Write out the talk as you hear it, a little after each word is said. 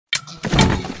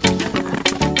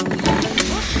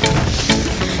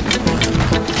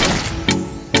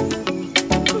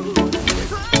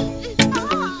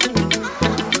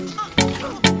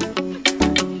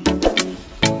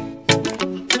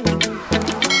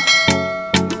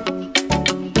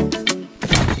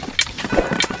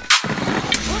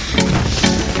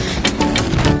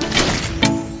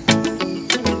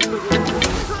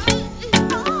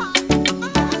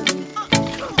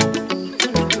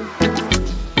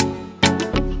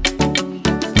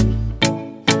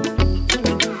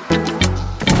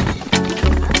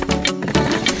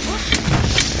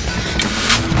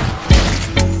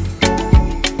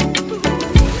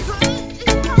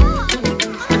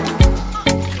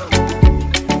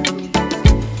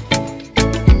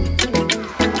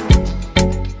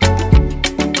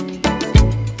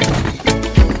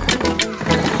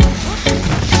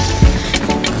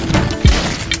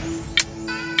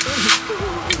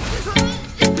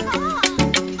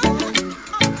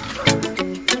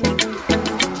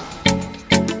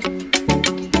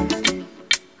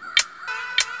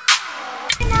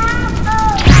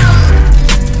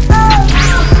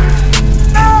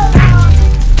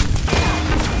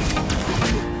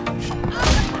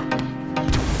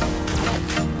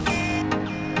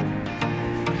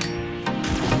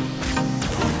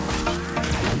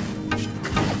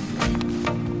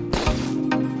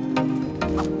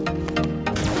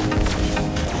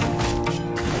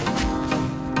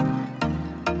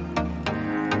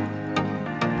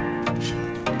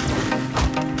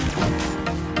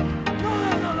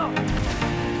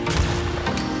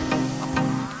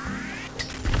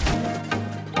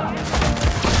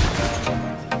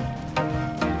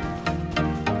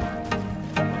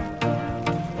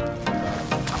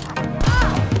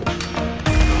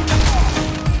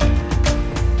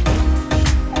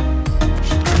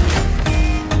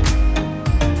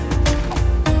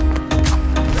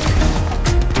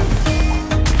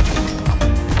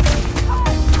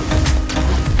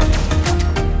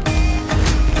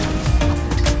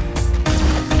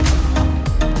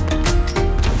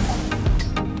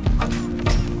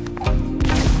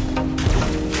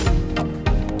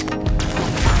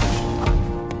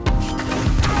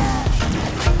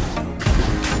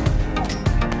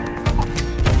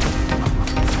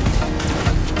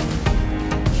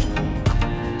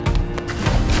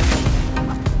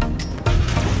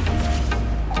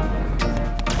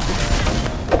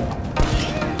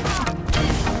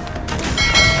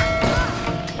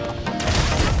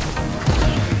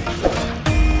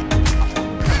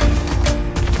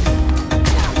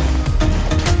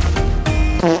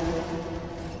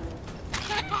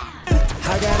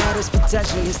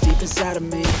potential is deep inside of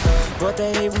me. But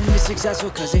they hate when you're successful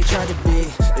cause they try to be.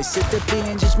 They sit there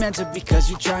being judgmental because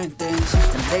you're trying things,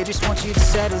 and they just want you to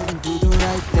settle and do the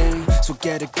right thing. So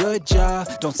get a good job,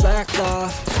 don't slack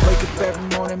off. Wake up every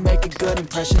morning, make a good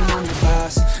impression on your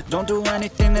boss. Don't do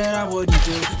anything that I wouldn't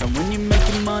do. And when you're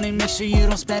making money, make sure you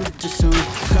don't spend it too soon.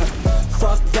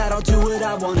 Fuck that, I'll do what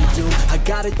I wanna do. I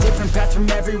got a different path from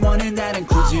everyone, and that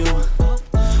includes you.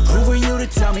 Who are you to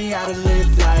tell me how to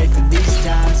live life? In these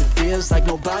times it feels like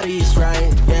nobody is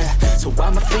right, yeah. So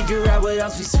I'ma figure out what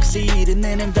else we succeed, and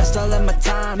then invest all of my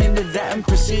time into that and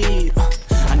proceed.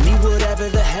 I need whatever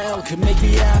the hell could make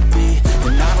me happy,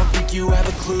 and I don't think you have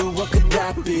a clue what could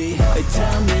that be. They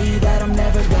tell me that I'm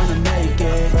never gonna make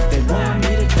it. They want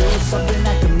me to do something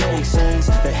that can make sense.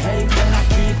 They hate when I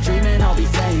keep dreaming I'll be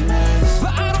famous,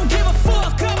 but I don't give a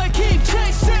fuck, I'ma keep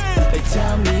chasing. They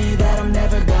tell me that I'm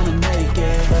never gonna make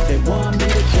it. They want me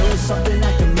to do something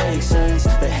that can make sense.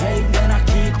 They hate when I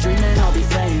keep dreaming I'll be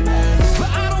famous, but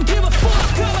I don't give a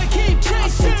fuck, I'ma keep chasing. I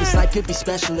think this life could be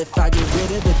special if I get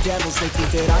rid of the devils. They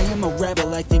think that I am a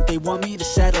rebel, I think they want me to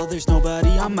settle. There's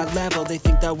nobody on my level, they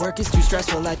think that work is too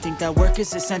stressful. I think that work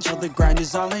is essential, the grind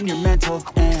is all in your mental.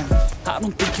 And I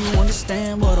don't think you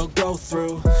understand what I'll go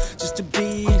through just to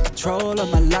be in control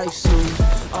of my life soon.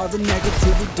 All the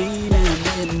negativity, man,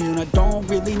 I'm immune. I don't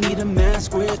really need a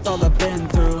mask with all I've been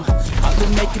through. I've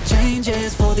been making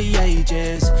changes for the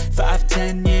ages.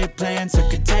 5-10 year plans are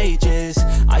contagious.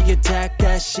 I attack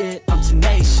that shit, I'm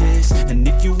tenacious. And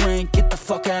if you ain't, get the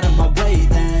fuck out of my way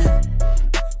then.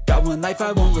 Got one life,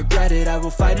 I won't regret it. I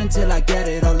will fight until I get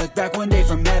it. I'll look back one day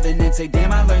from heaven and say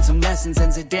damn, I learned some lessons.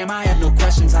 And say damn, I have no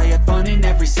questions. I had fun in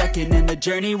every second, and the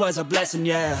journey was a blessing,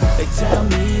 yeah. They tell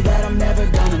me that I'm never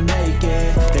gonna make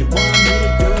it. They want me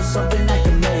to do something that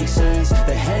can make sense.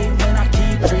 They hate when I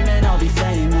keep dreaming I'll be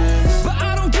famous, but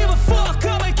I don't give a fuck,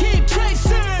 I'ma keep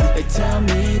chasing. They tell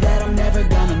me that I'm never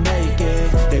gonna make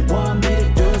it. They want me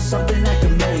to do something that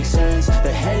can make sense.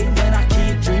 They hate when I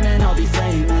keep dreaming I'll be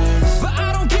famous, but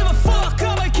I don't give a fuck,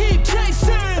 I'ma keep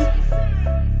chasing.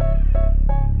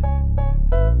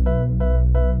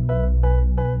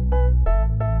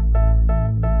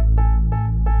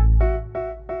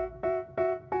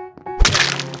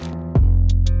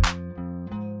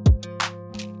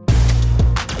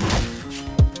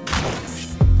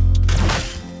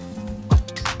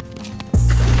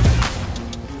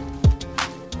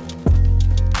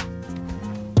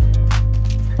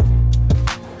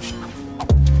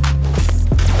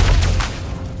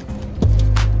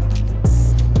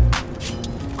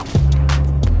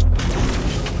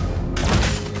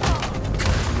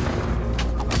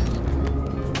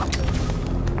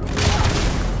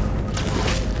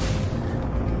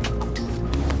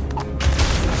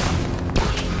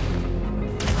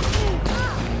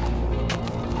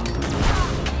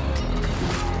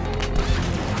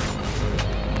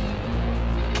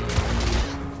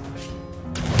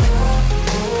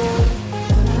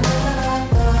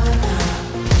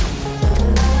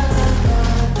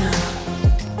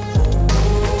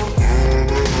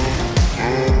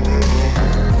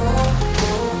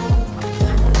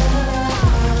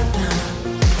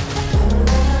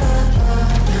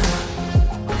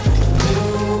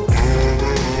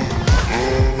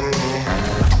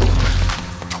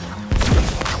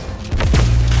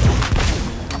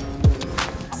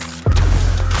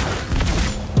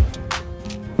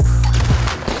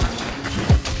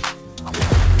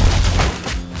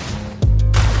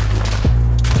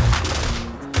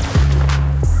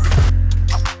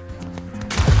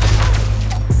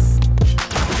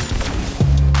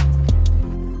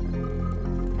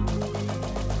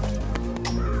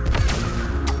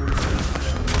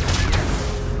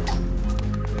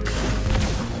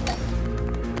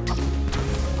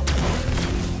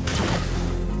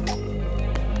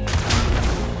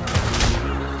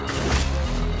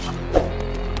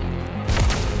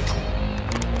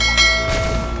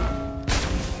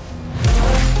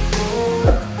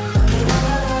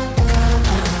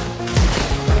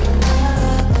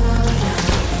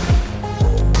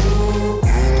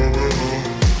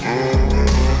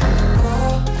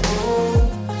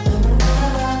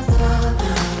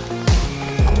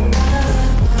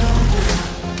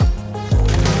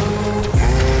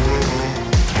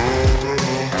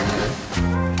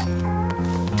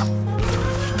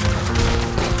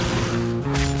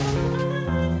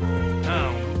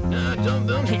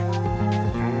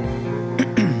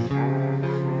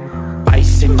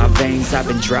 I've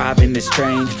been driving this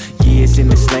train, years in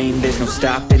this lane, there's no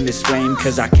stopping this flame.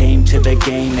 Cause I came to the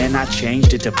game and I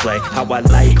changed it to play how I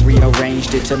like,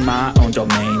 rearranged it to my own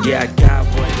domain. Yeah, I got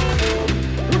what